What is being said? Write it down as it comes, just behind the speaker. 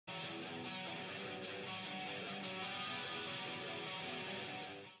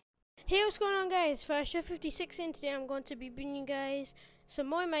Hey, what's going on, guys? TU56, and today I'm going to be bringing you guys some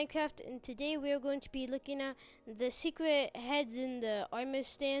more Minecraft. And today we are going to be looking at the secret heads in the armor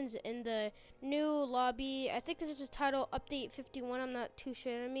stands in the new lobby. I think this is the title Update 51. I'm not too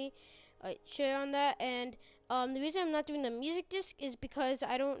sure sure on that. And the reason I'm not doing the music disc is because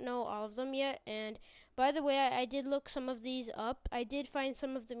I don't know all of them yet. And by the way, I did look some of these up. I did find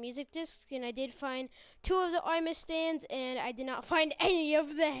some of the music discs, and I did find 2 of the armor stands, and I did not find any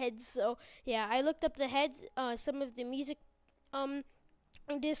of the heads. So yeah, I looked up the heads, some of the music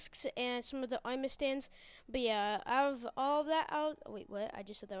discs, and some of the armor stands. But yeah, out of all of that, wait, what? I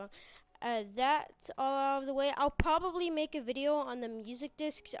just said that wrong. That's all out of the way. I'll probably make a video on the music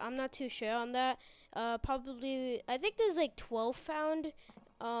discs. I'm not too sure on that. Probably, I think there's like 12 found,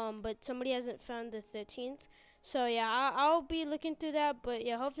 but somebody hasn't found the 13th. So yeah, I'll be looking through that. But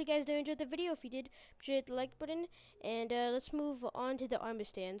yeah, hopefully you guys did enjoy the video. If you did, be sure to hit the like button, and let's move on to the armor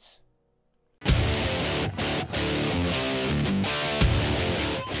stands.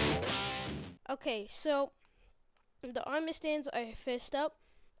 Okay, so the armor stands are first up.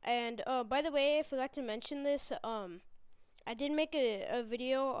 And by the way, I forgot to mention this. I did make a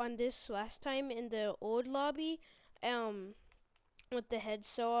video on this last time in the old lobby, with the heads.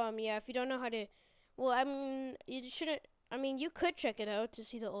 So yeah, if you don't know how to, well, I mean, you shouldn't. I mean, you could check it out to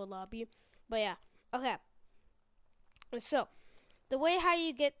see the old lobby, but yeah. Okay. So the way how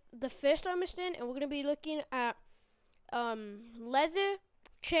you get the first armor stand, and we're gonna be looking at leather,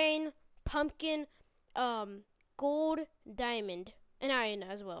 chain, pumpkin, gold, diamond, and iron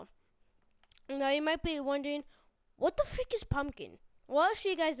as well. Now you might be wondering, what the frick is pumpkin? Well, I'll show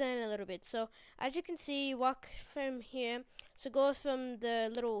you guys that in a little bit. So as you can see, you walk from here. So go from the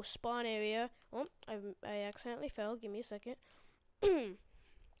little spawn area. Oh, I accidentally fell. Give me a second. You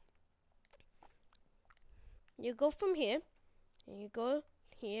go from here, and you go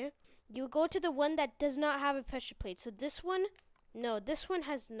here. You go to the one that does not have a pressure plate. So this one, no, this one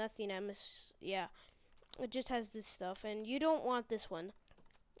has nothing. Yeah, it just has this stuff, and you don't want this one,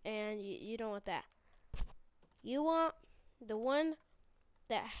 and you don't want that. You want the one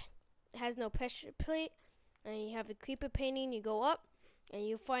that has no pressure plate, and you have a creeper painting. You go up, and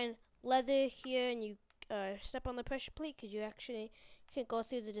you find leather here, and you step on the pressure plate because you actually can't go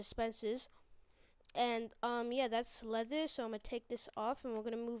through the dispensers. And yeah, that's leather. So I'm gonna take this off, and we're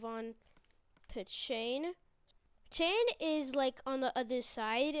gonna move on to chain. Chain is like on the other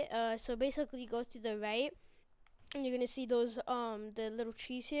side. So basically, you go to the right, and you're gonna see those the little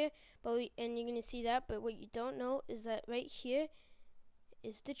trees here. And you're gonna see that. But what you don't know is that right here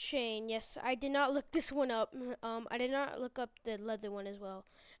is the chain. Yes, I did not look this one up. I did not look up the leather one as well.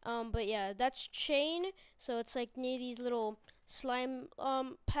 But yeah, that's chain. So it's like near these little slime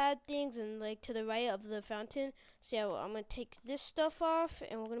pad things, and like to the right of the fountain. So yeah, I'm gonna take this stuff off,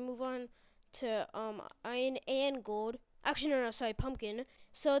 and we're gonna move on to iron and gold. Actually, no, sorry, pumpkin.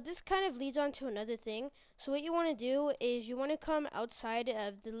 So this kind of leads on to another thing. So what you want to do is you want to come outside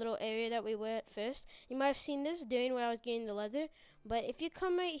of the little area that we were at first. You might have seen this during when I was getting the leather. But if you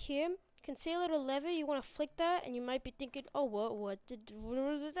come right here, you can see a little lever, you want to flick that, and you might be thinking, oh, what did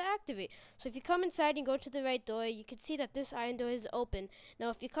that activate? So if you come inside and go to the right door, you can see that this iron door is open. Now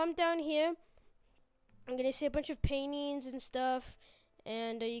if you come down here, I'm going to see a bunch of paintings and stuff,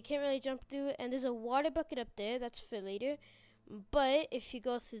 and you can't really jump through it. And there's a water bucket up there, that's for later. But if you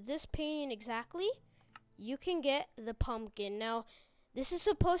go through this painting exactly, you can get the pumpkin. Now, this is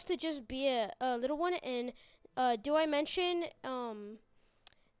supposed to just be a little one, and do I mention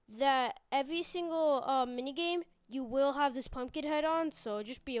that every single minigame you will have this pumpkin head on, so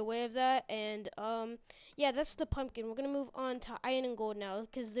just be aware of that. And yeah, that's the pumpkin. We're gonna move on to iron and gold now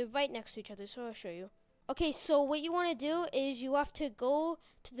because they're right next to each other, so I'll show you. Okay, so what you want to do is you have to go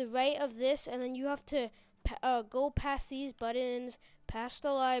to the right of this, and then you have to go past these buttons, past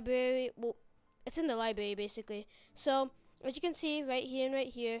the library. Well, it's in the library basically. So as you can see right here and right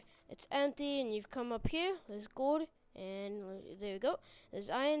here, it's empty, and you've come up here. There's gold, and there we go. There's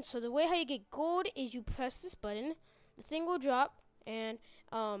iron. So the way how you get gold is you press this button, the thing will drop, and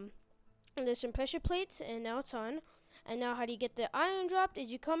there's some pressure plates, and now it's on. And now how do you get the iron dropped is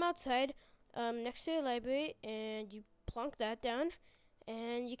you come outside next to the library, and you plunk that down,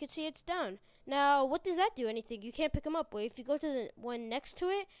 and you can see it's down. Now, what does that do? Anything? You can't pick them up. But if you go to the one next to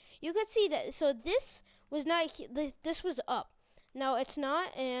it, you can see that. So this was not. This was up. Now it's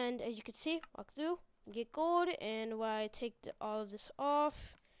not. And as you can see, walk through, get gold. And while I take all of this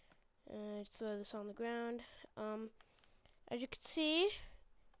off, throw this on the ground. As you can see,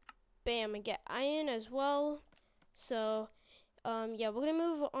 bam, and get iron as well. So yeah, we're gonna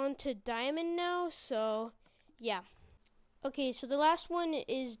move on to diamond now. So yeah. Okay, so the last one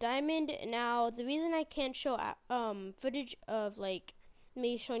is diamond. Now, the reason I can't show footage of like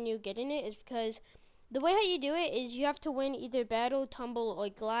me showing you getting it is because the way how you do it is you have to win either battle, tumble, or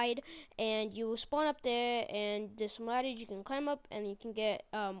glide, and you will spawn up there, and there's some ladders you can climb up, and you can get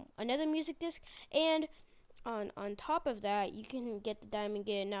another music disc, and on top of that, you can get the diamond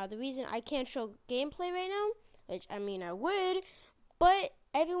gear. Now, the reason I can't show gameplay right now, which I mean I would, but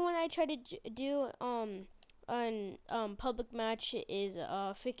everyone I try to do on public match is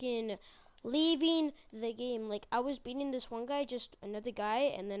freaking leaving the game. Like I was beating this one guy, just another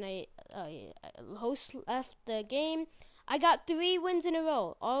guy, and then I host left the game. I got 3 wins in a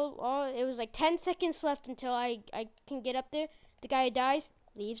row. All it was like 10 seconds left until I can get up there. The guy dies,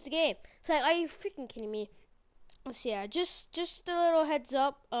 leaves the game. So like, are you freaking kidding me? So yeah, just a little heads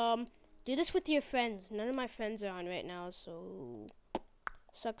up. Do this with your friends. None of my friends are on right now, so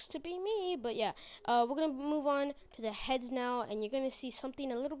sucks to be me. But yeah, we're gonna move on to the heads now, and you're gonna see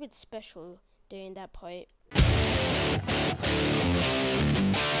something a little bit special during that part.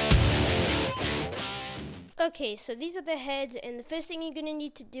 Okay, so these are the heads, and the first thing you're gonna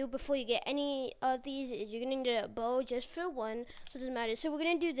need to do before you get any of these is you're gonna need a bow just for one, so it doesn't matter. So we're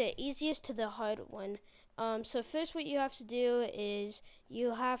gonna do the easiest to the hard one. So first what you have to do is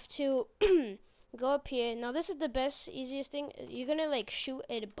you have to go up here. Now this is the best, easiest thing. You're gonna like shoot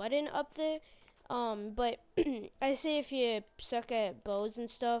a button up there. But I say if you suck at bows and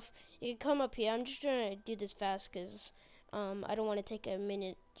stuff, you can come up here. I'm just trying to do this fast because I don't want to take a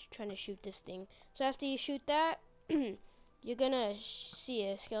minute trying to shoot this thing. So after you shoot that, you're gonna see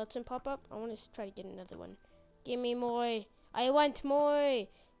a skeleton pop up. I want to try to get another one. Give me more. I want more.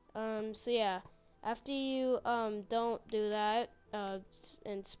 So yeah, after you don't do that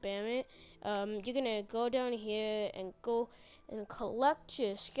and spam it, you're gonna go down here and go and collect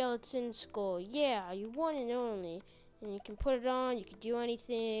your skeleton skull. Yeah, you want it only, and you can put it on. You can do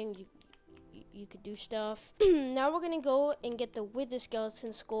anything. You could do stuff. Now we're gonna go and get the wither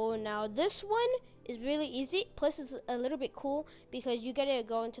skeleton skull. Now this one is really easy. Plus it's a little bit cool because you gotta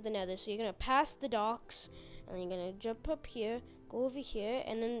go into the nether. So you're gonna pass the docks, and you're gonna jump up here, go over here,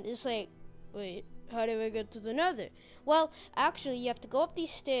 and then it's like, wait, how do I get to the nether? Well, actually you have to go up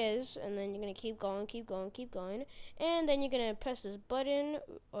these stairs, and then you're gonna keep going, keep going, keep going, and then you're gonna press this button,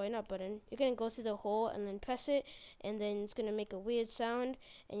 or not button, you're gonna go through the hole and then press it, and then it's gonna make a weird sound,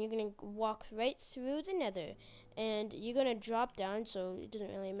 and you're gonna walk right through the nether, and you're gonna drop down, so it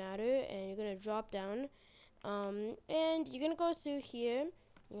doesn't really matter, and you're gonna drop down, and you're gonna go through here.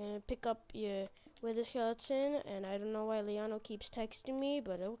 You're gonna pick up your wither skeleton, and I don't know why Leano keeps texting me,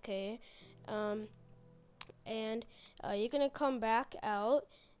 but okay. And you're gonna come back out,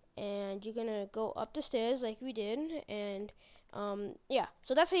 and you're gonna go up the stairs like we did, and yeah,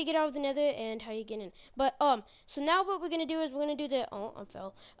 so that's how you get out of the nether and how you get in. But so now what we're gonna do is we're gonna do the I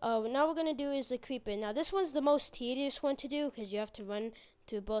fell. Now we're gonna do is the creeper. Now this one's the most tedious one to do because you have to run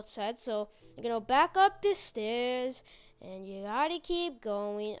to both sides. So you're gonna back up the stairs, and you gotta keep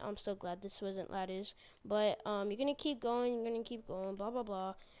going. I'm so glad this wasn't ladders, but you're gonna keep going. You're gonna keep going. Blah blah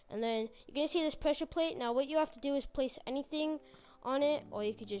blah. And then you're gonna see this pressure plate. Now what you have to do is place anything on it, or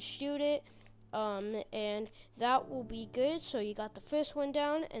you could just shoot it, and that will be good. So you got the first one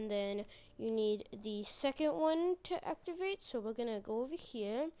down, and then you need the second one to activate. So we're gonna go over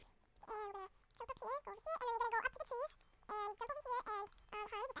here. And we're gonna jump up here, go over here, and then we're gonna go up to the trees, and jump over here, and how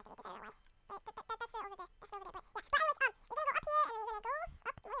do I just activate this? I don't know why. But that's for over there. That's for over there. But yeah. But anyways, you're gonna go up here, and then you're gonna go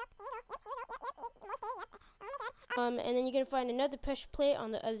up, way up. Here we go. Yep, here we go. Yep, more stairs. Yep. Oh my god. And then you're gonna find another pressure plate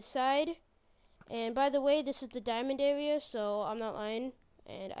on the other side. And by the way, this is the diamond area, so I'm not lying.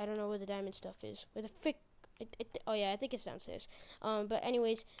 And I don't know where the diamond stuff is. Where the frick? Oh yeah, I think it's downstairs. But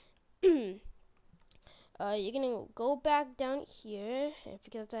anyways, you're gonna go back down here and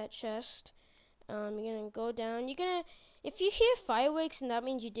forget that chest. You're gonna go down. If you hear fireworks, and that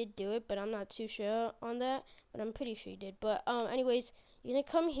means you did do it, but I'm not too sure on that. But I'm pretty sure you did. But anyways, you're gonna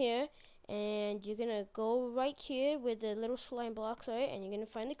come here, and you're gonna go right here where the little slime blocks are, and you're gonna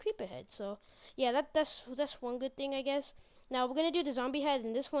find the creeper head. So yeah, that's one good thing, I guess. Now we're gonna do the zombie head,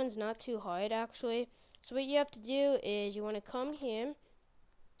 and this one's not too hard actually. So what you have to do is you want to come here,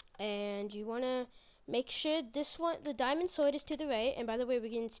 and you want to make sure this one, the diamond sword, is to the right. And by the way, we're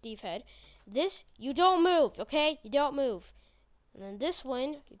getting Steve head. This, you don't move, okay? You don't move. And then this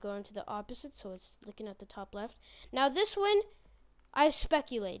one, you go into the opposite, so it's looking at the top left. Now this one, I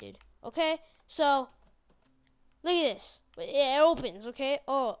speculated, okay? So look at this. It opens, okay?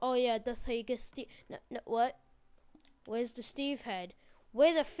 Oh yeah, that's how you get Steve. No, what? Where's the Steve head?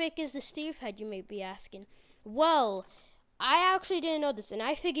 Where the frick is the Steve head, you may be asking? Well, I actually didn't know this, and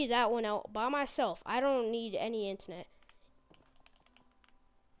I figured that one out by myself. I don't need any internet.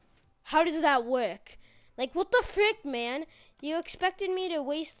 How does that work? Like, what the frick, man? You expected me to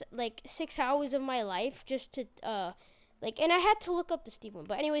waste like 6 hours of my life just to and I had to look up the Steve one.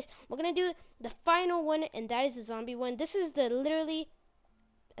 But anyways, we're gonna do the final one, and that is the zombie one. This is the literally,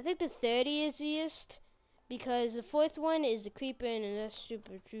 I think the 30th, because the fourth one is the creeper, and that's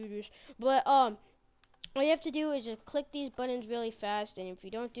super intruders. But all you have to do is just click these buttons really fast, and if you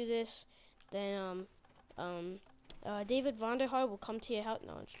don't do this, then David Vonderhaar will come to your house.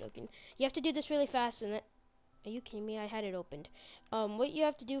 No, I'm just joking. You have to do this really fast, and are you kidding me? I had it opened. What you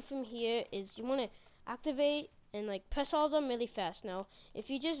have to do from here is you want to activate and like press all of them really fast. Now, if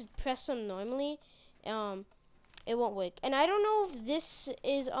you just press them normally, it won't work. And I don't know if this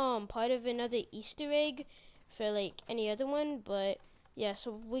is part of another Easter egg for like any other one, but yeah.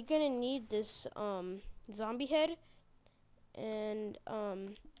 So we're gonna need this zombie head, and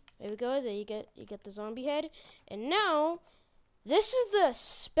there we go. There you get the zombie head, and now this is the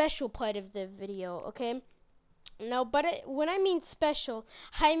special part of the video. Okay. No, but when I mean special,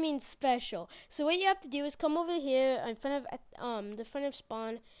 I mean special. So what you have to do is come over here in front of the front of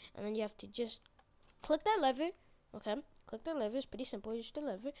spawn, and then you have to just click that lever. Okay, click that lever. It's pretty simple. Just a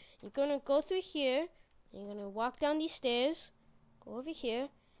lever. You're gonna go through here. You're gonna walk down these stairs. Go over here,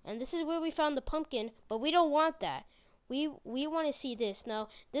 and this is where we found the pumpkin. But we don't want that. We want to see this. Now,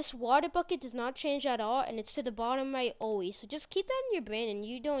 this water bucket does not change at all, and it's to the bottom right always. So just keep that in your brain, and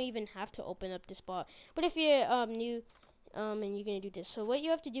you don't even have to open up this spot. But if you're new, and you're gonna do this, so what you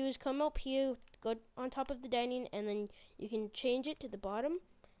have to do is come up here, go on top of the dining, and then you can change it to the bottom.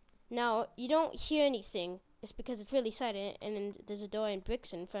 Now, you don't hear anything. It's because it's really silent, and then there's a door and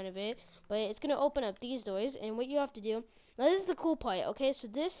bricks in front of it. But it's gonna open up these doors, and what you have to do. Now, this is the cool part. Okay, so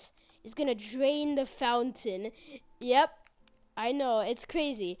this is gonna drain the fountain. Yep, I know, it's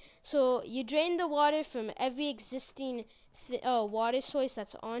crazy. So you drain the water from every existing water source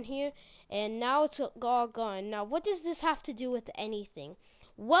that's on here, and now it's all gone. Now, what does this have to do with anything?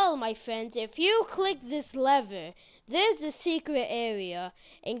 Well, my friends, if you click this lever, there's a secret area,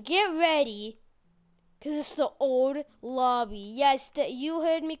 and get ready, because it's the old lobby. Yes, you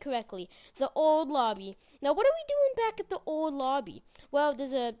heard me correctly. The old lobby. Now, what are we doing back at the old lobby? Well,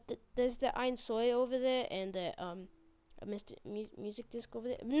 there's the Iron Soy over there, and the music disc over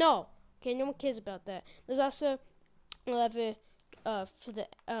there. No, okay, no one cares about that. There's also a lever for the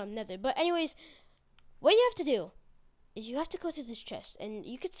nether. But anyways, what you have to do is you have to go to this chest, and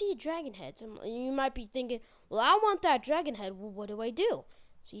you can see dragon heads. And you might be thinking, well, I want that dragon head. Well, what do I do?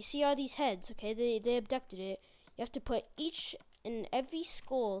 So you see all these heads, okay? They abducted it. You have to put each and every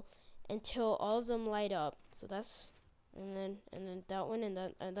skull until all of them light up. So that's, and then that one,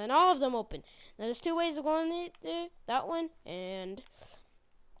 and then all of them open. Now there's two ways of going there. That one and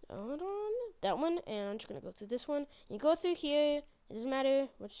hold on, that one, and I'm just gonna go through this one. You go through here. It doesn't matter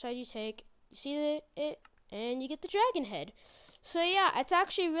which side you take. You see it, and you get the dragon head. So yeah, it's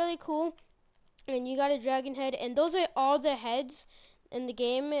actually really cool. And you got a dragon head, and those are all the heads in the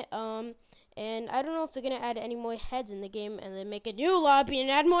game. And I don't know if they're gonna add any more heads in the game and then make a new lobby and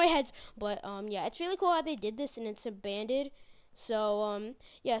add more heads. But yeah, it's really cool how they did this, and it's abandoned. So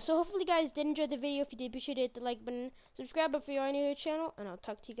yeah, so hopefully you guys did enjoy the video. If you did, be sure to hit the like button, subscribe if you're new to the channel, and I'll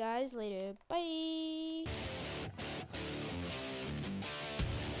talk to you guys later. Bye.